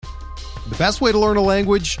The best way to learn a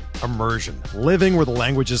language? Immersion. Living where the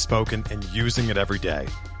language is spoken and using it every day.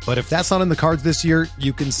 But if that's not in the cards this year,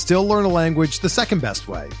 you can still learn a language the second best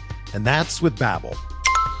way, and that's with Babbel.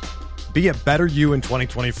 Be a better you in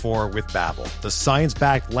 2024 with Babbel, the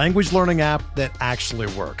science-backed language learning app that actually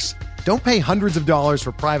works. Don't pay hundreds of dollars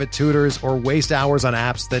for private tutors or waste hours on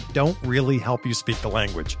apps that don't really help you speak the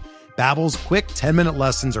language. Babbel's quick 10-minute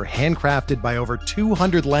lessons are handcrafted by over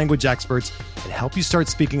 200 language experts and help you start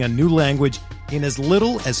speaking a new language in as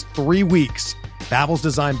little as 3 weeks. Babbel's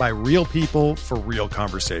designed by real people for real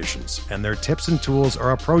conversations, and their tips and tools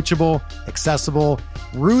are approachable, accessible,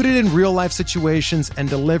 rooted in real-life situations, and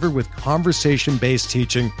delivered with conversation-based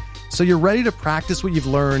teaching, so you're ready to practice what you've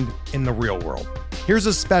learned in the real world. Here's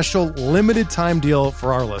a special limited-time deal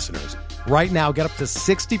for our listeners. Right now, get up to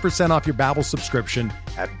 60% off your Babbel subscription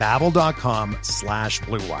at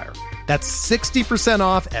babbel.com/Blue Wire. That's 60%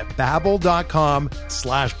 off at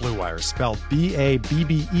babbel.com/Blue Wire, spelled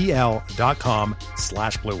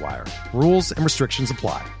BABBEL.com/Blue Wire. Rules and restrictions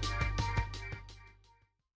apply.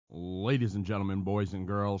 Ladies and gentlemen, boys and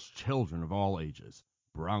girls, children of all ages,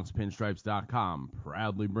 BronxPinstripes.com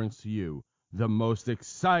proudly brings to you the most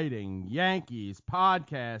exciting Yankees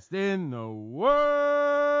podcast in the world,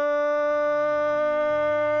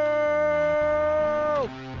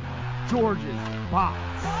 George's Box.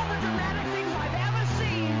 All the dramatic things I've ever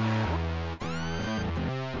seen.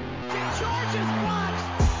 To George's Box.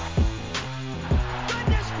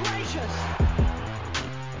 Goodness gracious.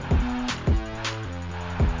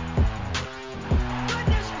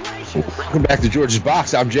 Goodness gracious. Welcome back to George's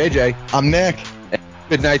Box. I'm JJ. I'm Nick.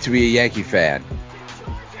 Good night to be a Yankee fan.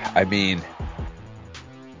 I mean,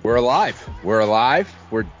 we're alive. We're alive.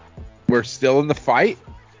 We're still in the fight,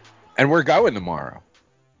 and we're going tomorrow.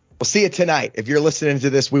 We'll see you tonight. If you're listening to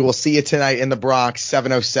this, we will see you tonight in the Bronx,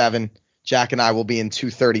 707. Jack and I will be in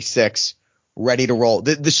 236, ready to roll.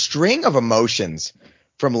 The string of emotions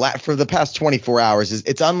for the past 24 hours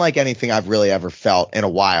it's unlike anything I've really ever felt in a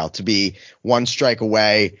while. To be one strike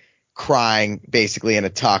away, crying basically in a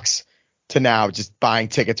tux, to now just buying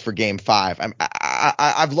tickets for Game 5.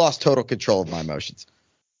 I've lost total control of my emotions.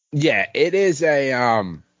 Yeah, it is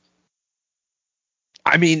a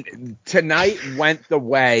I mean, tonight went the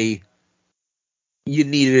way you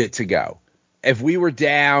needed it to go. If we were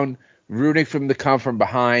down, rooting to come from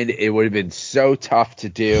behind, it would have been so tough to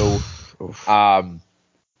do.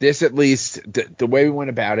 This, at least, the way we went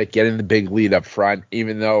about it, getting the big lead up front,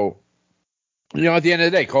 even though, at the end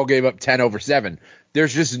of the day, Cole gave up 10 over 7.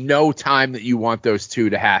 There's just no time that you want those two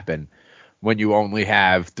to happen when you only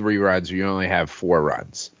have 3 runs or you only have 4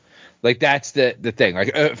 runs. Like, that's the thing.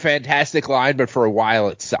 Like, a fantastic line, but for a while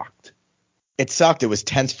it sucked. It sucked. It was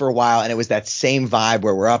tense for a while, and it was that same vibe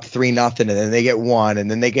where we're up 3-0, and then they get 1, and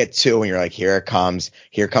then they get 2, and you're like, here it comes.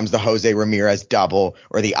 Here comes the Jose Ramirez double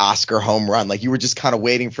or the Oscar home run. Like, you were just kind of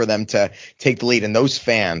waiting for them to take the lead. And those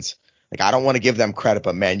fans, like, I don't want to give them credit,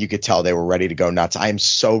 but, man, you could tell they were ready to go nuts. I am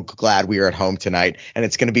so glad we are at home tonight, and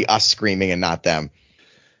it's going to be us screaming and not them.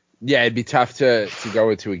 Yeah, it'd be tough to go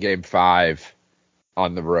into a Game 5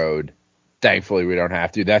 on the road. Thankfully, we don't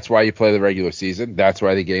have to. That's why you play the regular season. That's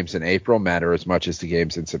why the games in April matter as much as the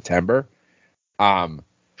games in September. Yeah,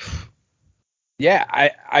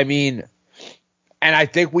 I mean, and I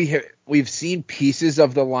think we've seen pieces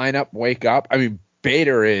of the lineup wake up. I mean,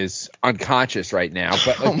 Bader is unconscious right now,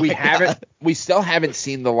 but like, we still haven't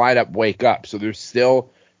seen the lineup wake up. So there's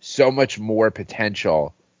still so much more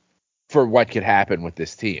potential for what could happen with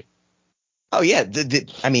this team. Oh, yeah.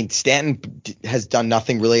 I mean, Stanton has done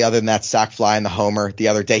nothing really other than that sac fly and the homer the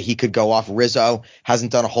other day. He could go off. Rizzo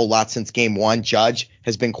hasn't done a whole lot since Game 1. Judge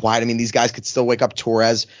has been quiet. I mean, these guys could still wake up.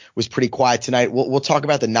 Torres was pretty quiet tonight. We'll talk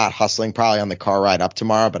about the not hustling probably on the car ride up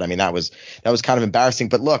tomorrow, but I mean, that was kind of embarrassing.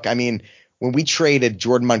 But look, I mean, when we traded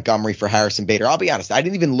Jordan Montgomery for Harrison Bader, I'll be honest, I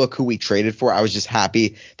didn't even look who we traded for. I was just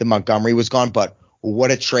happy that Montgomery was gone, but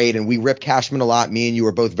what a trade. And we ripped Cashman a lot. Me and you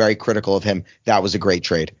were both very critical of him. That was a great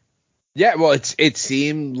trade. Yeah, well, it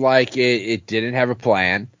seemed like it didn't have a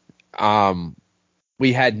plan.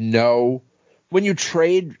 We had when you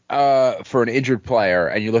trade for an injured player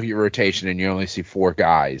and you look at your rotation and you only see 4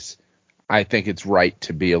 guys, I think it's right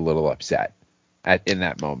to be a little upset in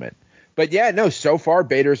that moment. But yeah, no, so far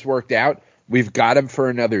Bader's worked out. We've got him for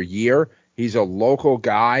another year. He's a local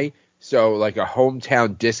guy, so like a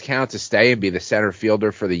hometown discount to stay and be the center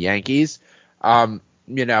fielder for the Yankees.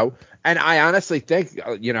 And I honestly think,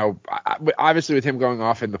 obviously with him going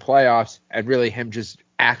off in the playoffs and really him just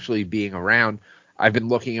actually being around, I've been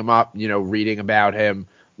looking him up, reading about him,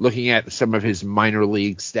 looking at some of his minor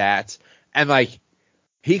league stats, and like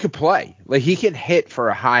he could play. Like he can hit for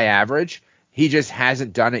a high average, He just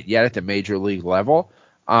hasn't done it yet at the major league level.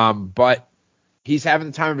 But he's having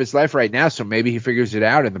the time of his life right now, so maybe he figures it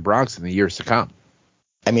out in the Bronx in the years to come.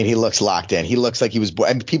 I mean, he looks locked in. He looks like he was born.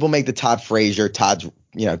 I mean, people make the Todd Frazier,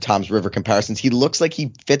 Tom's River comparisons. He looks like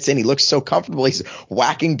he fits in. He looks so comfortable. He's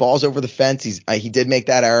whacking balls over the fence. He did make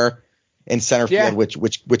that error in center field,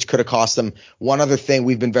 which could have cost them. One other thing,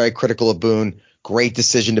 we've been very critical of Boone. Great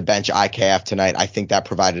decision to bench IKF tonight. I think that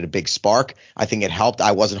provided a big spark. I think it helped.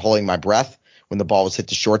 I wasn't holding my breath when the ball was hit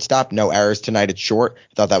to shortstop. No errors tonight at short.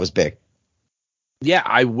 I thought that was big. Yeah,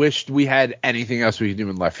 I wished we had anything else we could do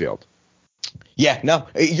in left field. Yeah, no,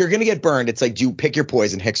 you're going to get burned. It's like, do you pick your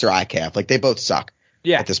poison, Hicks or IKF? Like, they both suck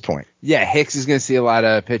at this point. Yeah, Hicks is going to see a lot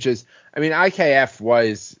of pitches. I mean, IKF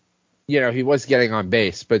was, he was getting on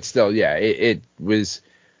base, but still, it was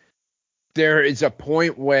 – there is a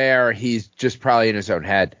point where he's just probably in his own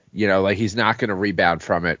head. Like he's not going to rebound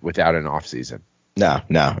from it without an offseason. No.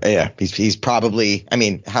 Yeah, he's probably – I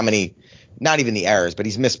mean, how many – not even the errors, but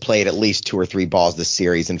he's misplayed at least 2 or 3 balls this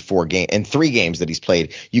series in 3 games that he's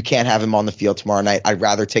played. You can't have him on the field tomorrow night. I'd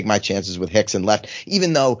rather take my chances with Hicks and left,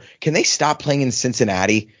 even though can they stop playing in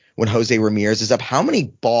Cincinnati when Jose Ramirez is up? How many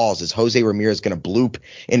balls is Jose Ramirez going to bloop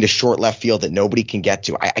into short left field that nobody can get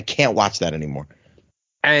to? I can't watch that anymore.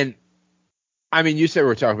 And, I mean, you said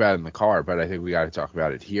we're talking about it in the car, but I think we got to talk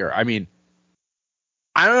about it here. I mean,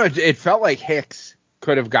 I don't know. It felt like Hicks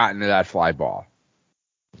could have gotten to that fly ball.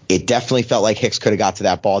 It definitely felt like Hicks could have got to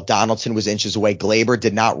that ball. Donaldson was inches away. Glaber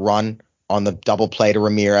did not run on the double play to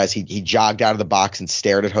Ramirez. He jogged out of the box and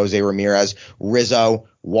stared at Jose Ramirez. Rizzo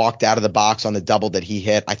walked out of the box on the double that he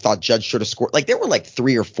hit. I thought Judge should have scored. Like, there were like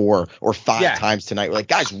 3 or 4 or 5 times tonight. We're like,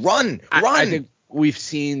 guys, run. I think we've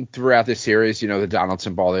seen throughout this series, the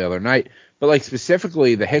Donaldson ball the other night. But, like,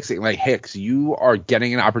 specifically the Hicks thing, like, Hicks, you are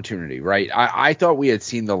getting an opportunity, right? I thought we had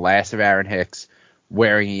seen the last of Aaron Hicks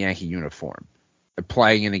wearing a Yankee uniform,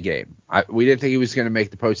 playing in a game. We didn't think he was going to make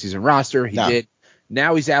the postseason roster. He did.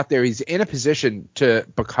 Now he's out there. He's in a position to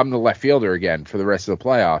become the left fielder again for the rest of the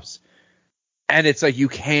playoffs. And it's like, you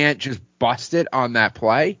can't just bust it on that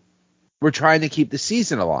play. We're trying to keep the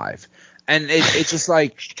season alive. And it's just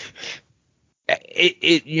like,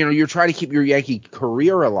 you're trying to keep your Yankee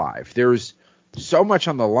career alive. There's so much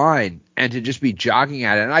on the line, and to just be jogging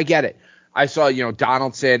at it. And I get it. I saw,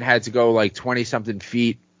 Donaldson had to go like 20 something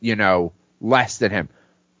feet, less than him.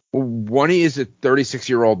 One is a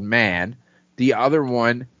 36-year-old man. The other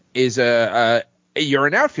one is you're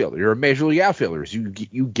an outfielder. You're a major league outfielder.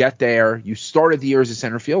 You get there. You started the year as a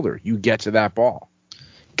center fielder. You get to that ball.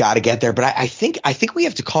 Got to get there. But I think we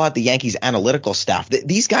have to call out the Yankees analytical staff.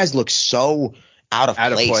 These guys look so out of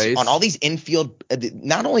place on all these infield,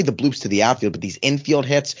 not only the bloops to the outfield, but these infield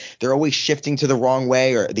hits. They're always shifting to the wrong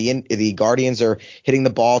way, or the Guardians are hitting the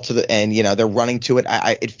ball and they're running to it.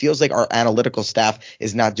 It feels like our analytical staff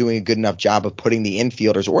is not doing a good enough job of putting the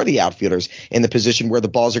infielders or the outfielders in the position where the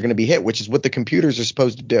balls are going to be hit, which is what the computers are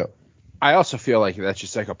supposed to do. I also feel like that's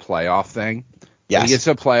just like a playoff thing. Yes. When it gets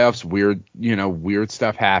to the playoffs, weird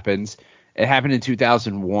stuff happens. It happened in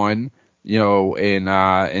 2001,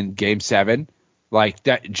 in Game 7. Like,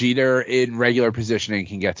 that Jeter in regular positioning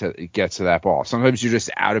can get to that ball. Sometimes you're just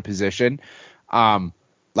out of position.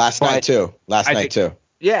 Last night too.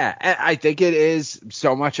 Yeah, I think it is.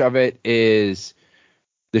 So much of it is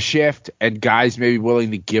the shift and guys maybe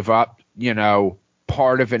willing to give up,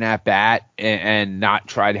 part of an at bat and not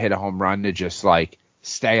try to hit a home run to just like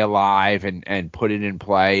stay alive and put it in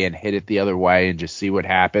play and hit it the other way and just see what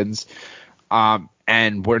happens.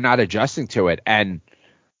 And we're not adjusting to it. And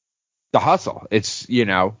the hustle. It's,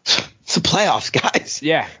 it's the playoffs, guys.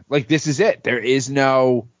 Yeah. Like, this is it. There's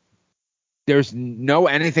no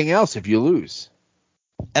anything else if you lose.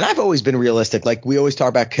 And I've always been realistic. Like, we always talk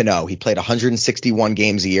about Cano. He played 161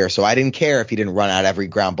 games a year, so I didn't care if he didn't run out every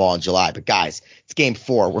ground ball in July. But guys, it's game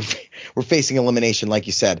 4. We're facing elimination, like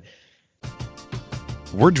you said.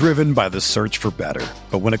 We're driven by the search for better.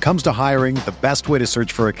 But when it comes to hiring, the best way to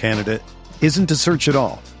search for a candidate isn't to search at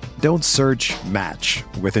all. Don't search, match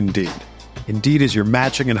with Indeed. Indeed is your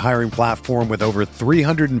matching and hiring platform with over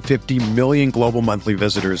 350 million global monthly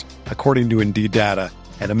visitors, according to Indeed data,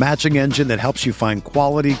 and a matching engine that helps you find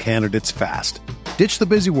quality candidates fast. Ditch the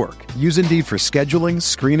busy work. Use Indeed for scheduling,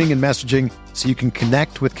 screening, and messaging so you can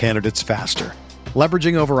connect with candidates faster.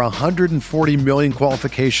 Leveraging over 140 million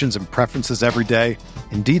qualifications and preferences every day,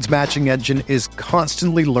 Indeed's matching engine is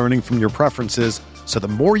constantly learning from your preferences, so the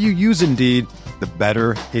more you use Indeed, the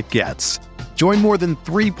better it gets. Join more than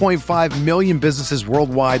 3.5 million businesses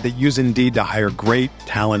worldwide that use Indeed to hire great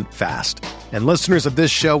talent fast. And listeners of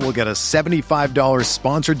this show will get a $75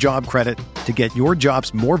 sponsored job credit to get your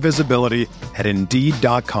jobs more visibility at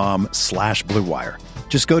Indeed.com/Blue Wire.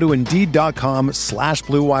 Just go to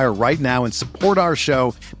Indeed.com/Blue Wire right now and support our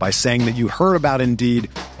show by saying that you heard about Indeed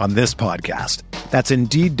on this podcast. That's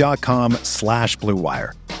Indeed.com/Blue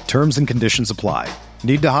Wire. Terms and conditions apply.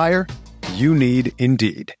 Need to hire? You need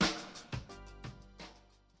Indeed.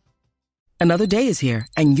 Another day is here,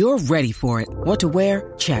 and you're ready for it. What to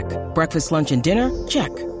wear? Check. Breakfast, lunch, and dinner? Check.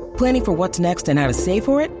 Planning for what's next and how to save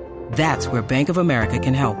for it? That's where Bank of America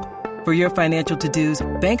can help. For your financial to-dos,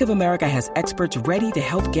 Bank of America has experts ready to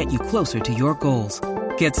help get you closer to your goals.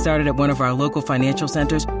 Get started at one of our local financial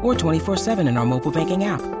centers or 24/7 in our mobile banking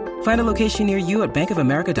app. Find a location near you at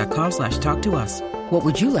bankofamerica.com/talktous. What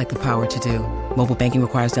would you like the power to do? Mobile banking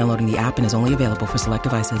requires downloading the app and is only available for select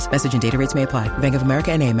devices. Message and data rates may apply. Bank of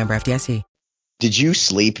America NA, member FDIC. Did you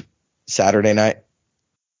sleep Saturday night?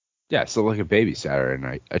 Yeah, so like a baby Saturday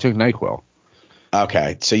night. I took NyQuil.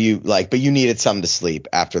 Okay, so but you needed something to sleep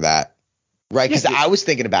after that, right? Because I was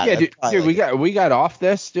thinking about it. Yeah, dude, we got off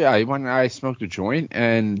this. Dude, I went and I smoked a joint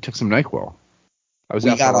and took some NyQuil. I was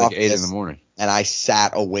out till like 8 in the morning. And I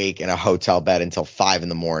sat awake in a hotel bed until 5 in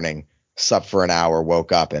the morning, slept for an hour,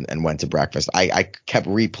 woke up, and went to breakfast. I kept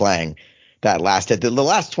replaying that the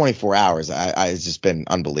last 24 hours. It's just been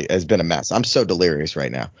unbelievable. It's been a mess. I'm so delirious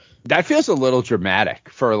right now. That feels a little dramatic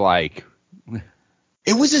for like.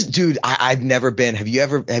 It was just, dude. I've never been. Have you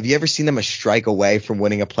ever seen them a strike away from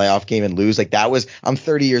winning a playoff game and lose? Like that was. I'm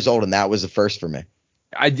 30 years old, and that was the first for me.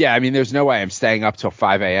 I mean, there's no way I'm staying up till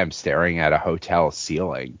 5 a.m. staring at a hotel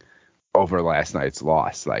ceiling over last night's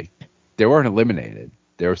loss. Like they weren't eliminated.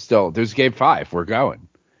 There's game 5. We're going.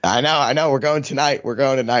 I know. We're going tonight.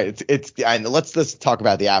 Let's just talk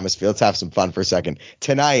about the atmosphere. Let's have some fun for a second.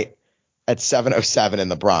 Tonight at 7:07 in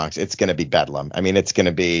the Bronx, it's going to be bedlam. I mean, it's going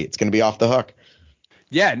to be off the hook.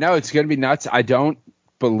 Yeah, no, it's going to be nuts. I don't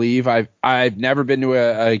believe I've never been to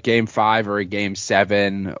a game 5 or a game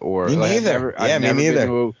 7 or me neither. I've never been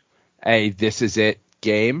to a this is it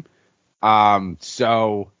game.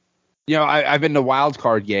 So, you know, I've been to wild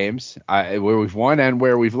card games where we've won and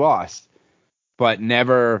where we've lost, but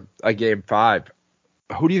never a game 5.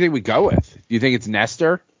 Who do you think we go with? Do you think it's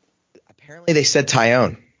Nestor? Apparently they said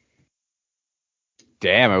Tyone.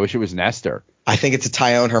 Damn, I wish it was Nestor. I think it's a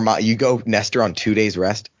Tyone Herman. You go Nestor on 2 days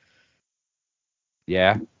rest.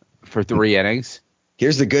 Yeah, for 3 innings.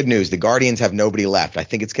 Here's the good news. The Guardians have nobody left. I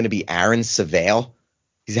think it's going to be Aaron Savale.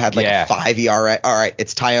 He's had a 5 ERA. All right,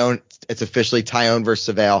 it's Tyone. It's officially Tyone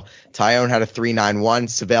versus Savale. Tyone had a 3.91.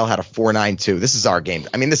 Savale had a 4.92. This is our game.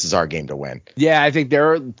 I mean, this is our game to win. Yeah, I think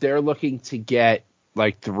they're looking to get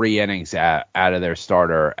like 3 innings out of their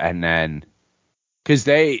starter, and then because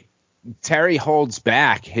Terry holds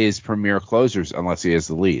back his premier closers unless he has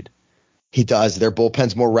the lead. He does. Their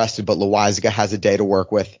bullpen's more rested, but Loaisiga has a day to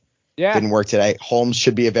work with. Yeah. Didn't work today. Holmes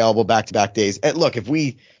should be available back-to-back days. And look, if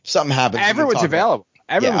something happens. Everyone's available.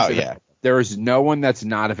 Everyone's available. Yeah. There is no one that's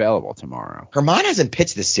not available tomorrow. Herman hasn't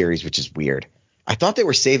pitched this series, which is weird. I thought they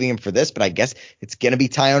were saving him for this, but I guess it's going to be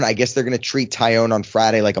Tyone. I guess they're going to treat Tyone on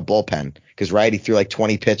Friday like a bullpen because, right, he threw like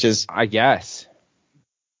 20 pitches. I guess.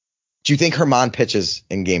 Do you think Herman pitches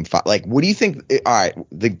in game 5? Like, what do you think? All right,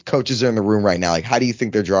 the coaches are in the room right now. Like, how do you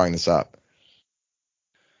think they're drawing this up?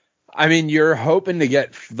 I mean, you're hoping to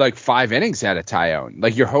get like 5 innings out of Tyone.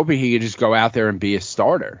 Like, you're hoping he could just go out there and be a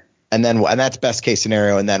starter. And then what? And that's best case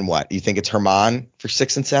scenario. And then what? You think it's Herman for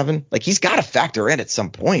 6 and 7? Like, he's got to factor in at some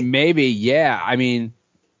point. Maybe, yeah. I mean,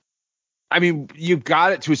 you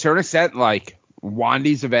got it to a certain extent. Like,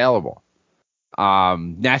 Wandy's available.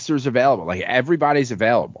 Nestor's available. Like, everybody's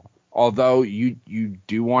available. Although you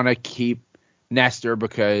do want to keep Nestor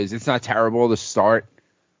because it's not terrible to start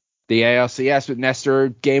the ALCS with Nestor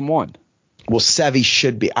game 1. Well, Sevy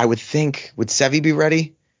should be. I would think. Would Sevy be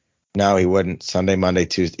ready? No, he wouldn't. Sunday, Monday,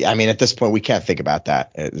 Tuesday. I mean, at this point, we can't think about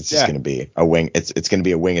that. It's just going to be a wing. It's going to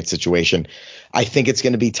be a winged situation. I think it's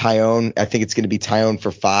going to be Tyone. I think it's going to be Tyone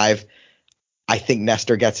for 5. I think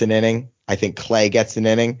Nestor gets an inning. I think Clay gets an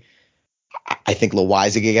inning. I think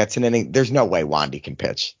Loaisiga gets an inning. There's no way Wandy can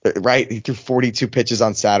pitch, right? He threw 42 pitches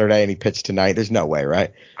on Saturday and he pitched tonight. There's no way,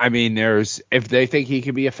 right? I mean, if they think he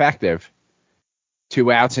can be effective, 2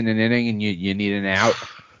 outs in an inning and you need an out.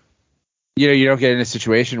 You know, you don't get in a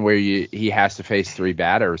situation where he has to face 3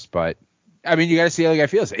 batters, but I mean, you got to see how the guy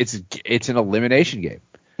feels. It's an elimination game.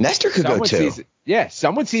 Nestor could go too.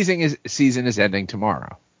 Someone's season is ending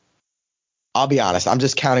tomorrow. I'll be honest. I'm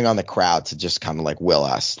just counting on the crowd to just kind of like will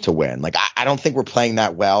us to win. Like I don't think we're playing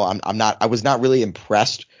that well. I was not really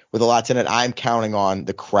impressed with a lot tonight. I'm counting on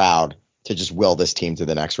the crowd to just will this team to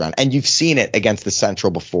the next round. And you've seen it against the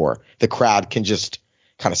Central before. The crowd can just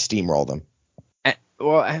kind of steamroll them.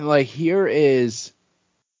 And like, here is,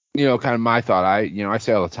 kind of my thought. I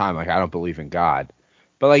say all the time, like, I don't believe in God.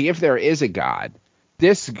 But, like, if there is a God,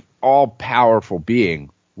 this all-powerful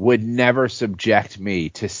being would never subject me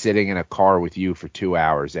to sitting in a car with you for 2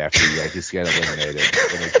 hours after you just get eliminated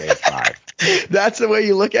in a game 5. That's the way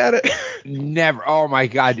you look at it? Never. Oh, my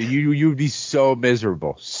God. You'd be so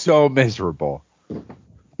miserable. So miserable.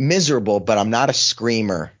 Miserable, but I'm not a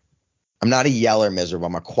screamer. I'm not a yeller miserable.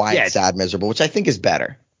 I'm a quiet, sad miserable, which I think is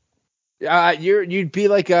better. You'd be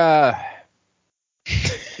like not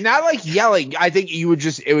like yelling. I think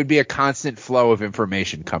it would be a constant flow of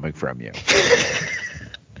information coming from you.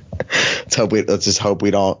 Let's just hope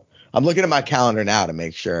we don't. I'm looking at my calendar now to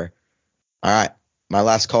make sure. All right. My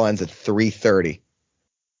last call ends at 3:30.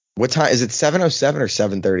 What time is it? 7:07 or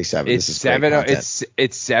 7:37?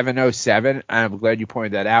 It's 7:07, and I'm glad you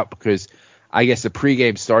pointed that out because I guess the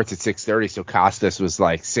pregame starts at 6:30, so Costas was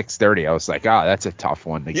like 6:30. I was like, that's a tough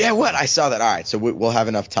one to get. Yeah, what? I saw that. All right, so we'll have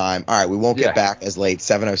enough time. All right, we won't get back as late.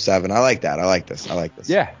 7:07. I like that. I like this.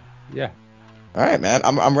 Yeah. All right, man.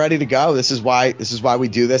 I'm ready to go. This is why we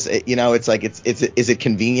do this. It's like is it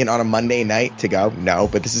convenient on a Monday night to go? No,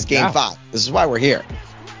 but this is game 5. This is why we're here.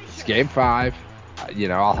 It's game 5.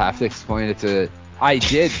 I'll have to explain it to. I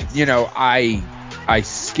did. I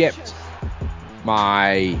skipped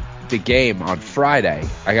the game on Friday.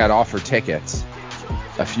 I got offered tickets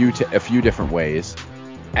a few different ways,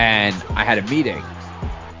 and I had a meeting.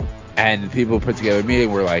 And the people who put together a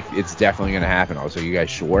meeting were like, "It's definitely going to happen." I was like, "You guys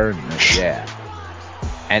sure?" And like, yeah.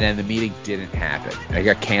 And then the meeting didn't happen. I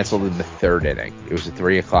got canceled in the 3rd inning. It was a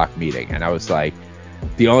 3:00 meeting, and I was like,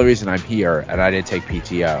 "The only reason I'm here and I didn't take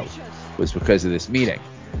PTO was because of this meeting."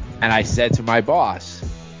 And I said to my boss,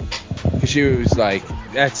 because she was like,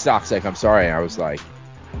 "That sucks. Like, I'm sorry." And I was like,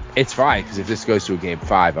 "It's fine, because if this goes to a game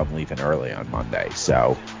 5, I'm leaving early on Monday."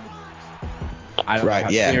 So I don't know how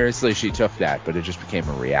seriously she took that, but it just became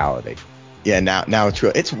a reality. Yeah, now it's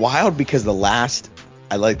real. It's wild because the last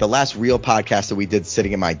real podcast that we did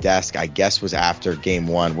sitting at my desk, I guess, was after game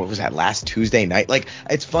 1. What was that, last Tuesday night? Like,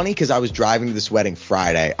 it's funny because I was driving to this wedding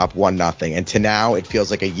Friday up 1-0, and to now it feels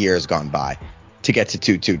like a year has gone by to get to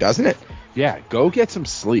 2-2, doesn't it? Yeah, go get some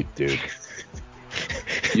sleep, dude.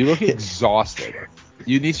 You look exhausted.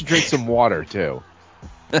 You need to drink some water too.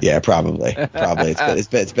 Yeah, probably.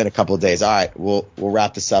 It's been a couple of days. All right, we'll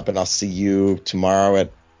wrap this up, and I'll see you tomorrow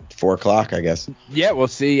at 4:00, I guess. Yeah, we'll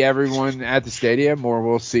see everyone at the stadium, or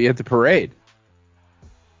we'll see you at the parade.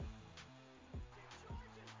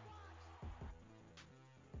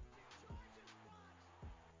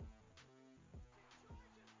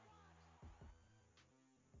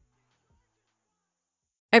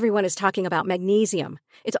 Everyone is talking about magnesium.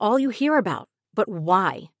 It's all you hear about. But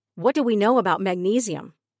why? What do we know about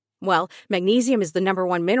magnesium? Well, magnesium is the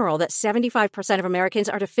 #1 mineral that 75% of Americans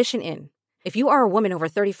are deficient in. If you are a woman over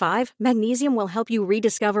 35, magnesium will help you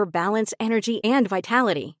rediscover balance, energy, and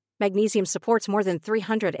vitality. Magnesium supports more than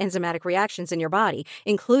 300 enzymatic reactions in your body,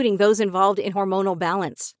 including those involved in hormonal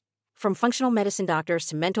balance. From functional medicine doctors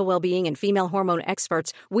to mental well-being and female hormone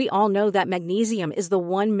experts, we all know that magnesium is the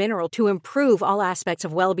one mineral to improve all aspects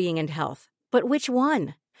of well-being and health. But which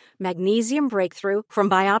one? Magnesium Breakthrough from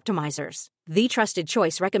Bioptimizers, the trusted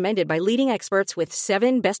choice recommended by leading experts with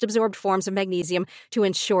 7 best-absorbed forms of magnesium to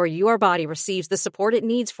ensure your body receives the support it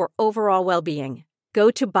needs for overall well-being.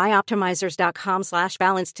 Go to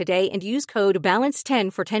bioptimizers.com/balance today and use code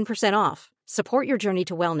BALANCE10 for 10% off. Support your journey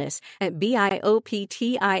to wellness at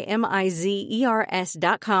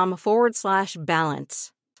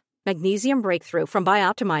bioptimizers.com/balance. Magnesium Breakthrough from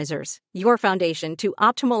Bioptimizers, your foundation to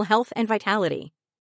optimal health and vitality.